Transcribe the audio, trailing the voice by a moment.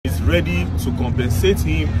ready to compensate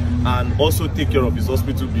him and also take care of his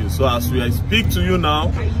hospital bill. So as we speak to you now,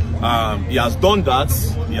 he has done that.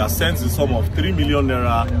 He has sent the sum of 3 million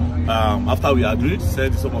naira after we agreed,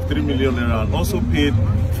 sent the sum of 3 million naira and also paid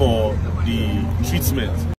for the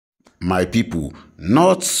treatment. My people,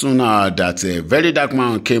 not sooner that a very dark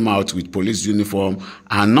man came out with police uniform,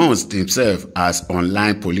 announced himself as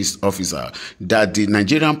online police officer, that the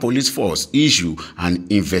Nigerian police force issued an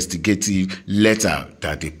investigative letter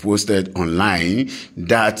that they posted online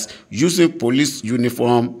that using police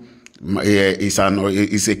uniform is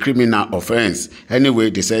a criminal offense. Anyway,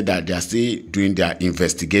 they said that they are still doing their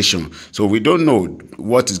investigation. So we don't know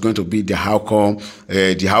what is going to be the outcome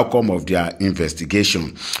of their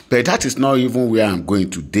investigation. But that is not even where I'm going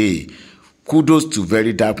today. Kudos to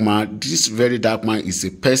Very Dark Man. This Very Dark Man is a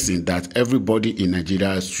person that everybody in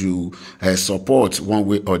Nigeria should support one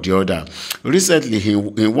way or the other. Recently,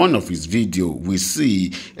 in one of his videos, we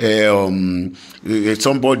see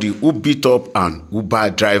somebody who beat up an Uber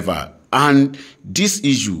driver. And this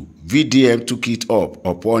issue, VDM took it up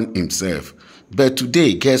upon himself. But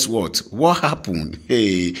today, guess what? What happened?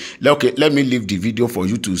 Hey, okay, let me leave the video for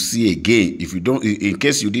you to see again. If you don't, in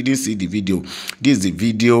case you didn't see the video, this is the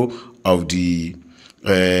video of the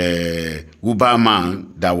Uber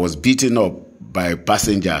man that was beaten up by a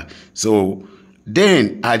passenger. So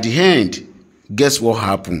then at the end, guess what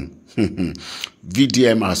happened?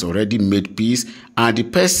 VDM has already made peace, and the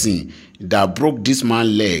person that broke this man's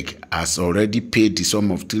leg has already paid the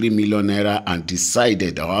sum of 3 million naira and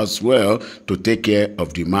decided as well to take care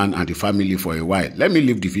of the man and the family for a while. Let me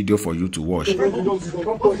leave the video for you to watch. You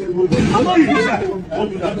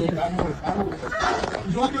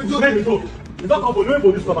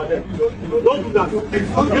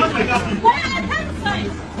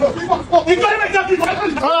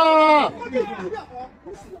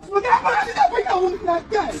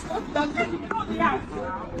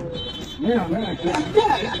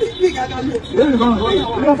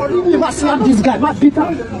must slap this guy, must beat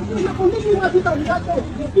him.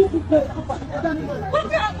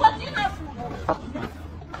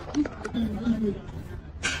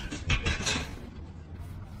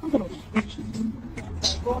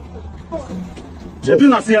 J'ai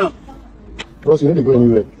not see him. Bros, you need to go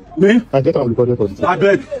anywhere. Me? I get on recorded for this. I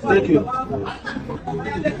beg. Thank you.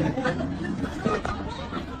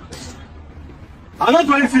 I'm not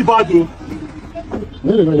trying to see bad, though.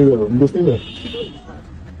 You need to go anywhere. You go stay there.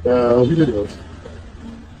 Video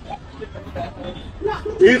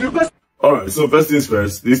there. Alright, so first things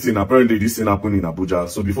first, this thing happened in Abuja.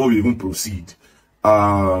 So before we even proceed,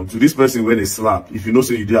 to this person when they slap, if you know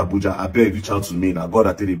say you did Abuja, I beg reach out to me. Now God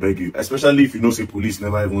I tell you beg you, especially if you know say police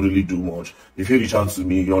never even really do much. If you reach out to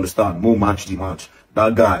me, you understand, more match the match.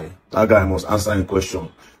 That guy must answer in question.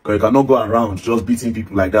 Because you cannot go around just beating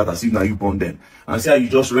people like that as if now you born them. And see how you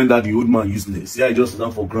just render the old man useless. See how you just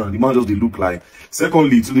stand for ground. The man just they look like.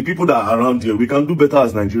 Secondly, to the people that are around here, we can do better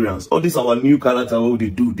as Nigerians. All this our new character, what they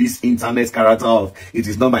do, this internet character of it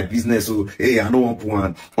is not my business. So hey, I don't want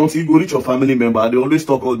one. Until you go reach your family member, they always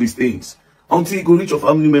talk all these things. Until you go reach your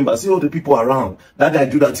family member, see all the people around. That guy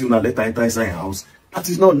do that till now let enter inside your house. That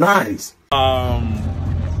is not nice.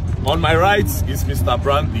 On my right is Mr.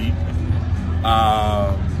 Brandy.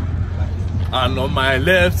 And on my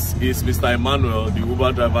left is Mr. Emmanuel, the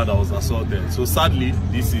Uber driver that was assaulted. So sadly,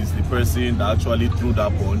 this is the person that actually threw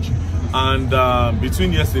that punch. And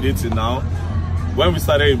between yesterday till now, when we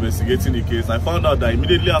started investigating the case, I found out that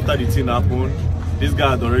immediately after the thing happened, this guy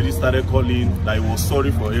had already started calling that he was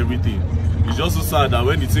sorry for everything. It's just so sad that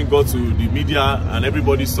when the thing got to the media and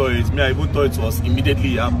everybody saw it, me, I even thought it was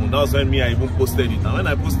immediately happened. That was when I even posted it. And when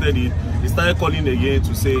I posted it, he started calling again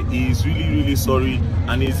to say he's really sorry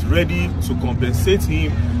and he's ready to compensate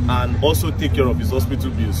him and also take care of his hospital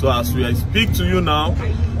bill. So as we speak to you now,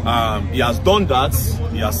 he has done that.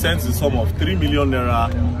 He has sent the sum of 3 million naira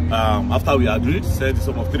after we agreed, sent the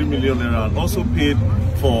sum of 3 million naira and also paid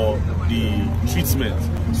for the treatment.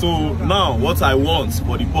 So now what I want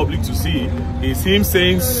for the public to see is him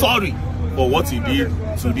saying sorry for what he did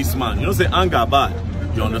to this man. You don't say anger bad,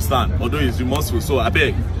 you understand, although he's remorseful. So I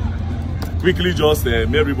beg, quickly just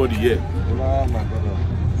make everybody hear. My brother.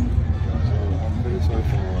 So I'm very sorry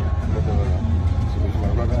for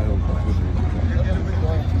my brother.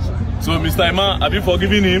 So Mr. Emma, have you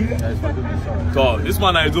forgiven him? Yeah, he's forgiven me, sorry. So this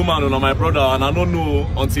man I do man on my brother, and I don't know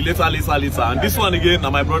until later. And this one again,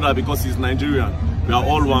 my brother, because he's Nigerian. We are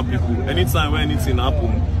all one people. Anytime when anything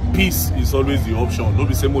happens, peace is always the option. Don't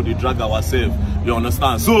be saying they drag ourselves. You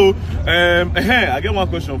understand? So, I get one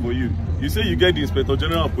question for you. You say you get the Inspector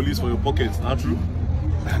General of Police for your pockets, not true?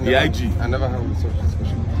 The IG. I never had such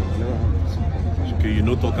discussion. I never had such conversation. Okay, you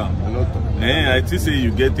know talk am. I not talk. I think say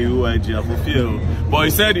you get a OIG for fear. But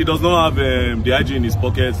he said he does not have the IG in his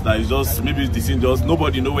pockets. That is just maybe the scene just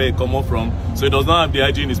nobody know where it come up from. So he does not have the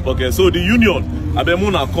IG in his pocket. So the union,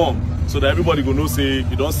 Abemuna come so that everybody go know say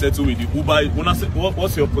you don't settle with the Uber.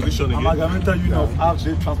 What's your position again? Amalgamated Union of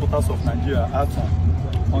Action Transporters of Nigeria, Aten.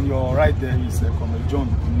 On your right there is Comrade John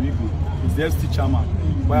Nigo. He's the ST chairman.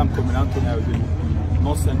 Why I'm coming Anthony,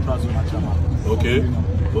 North Central Zona chairman. Okay.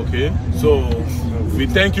 Okay. So we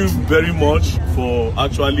thank you very much for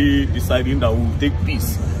actually deciding that we will take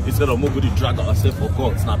peace instead of nobody drag ourselves for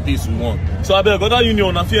court. Now peace we want. So I beg other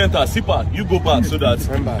union if you enter SIPA, you go back so that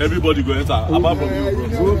everybody go enter. Apart from you,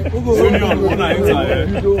 bro. Union, when I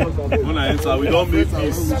enter, we don't make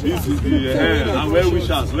peace. This is the and where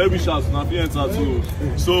we shall now if you enter too.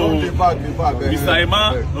 So Mr.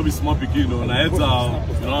 Emma, not be small pikin, no, na enter,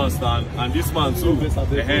 you don't understand. And this man too,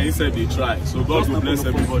 he said they try. So God will bless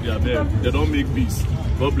everybody I beg. They don't make peace.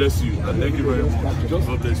 God bless you and thank you very much.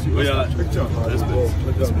 God bless you. Oh yeah, respect. Yeah.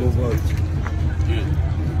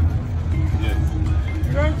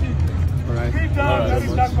 All right.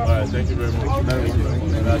 Thank you very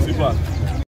much.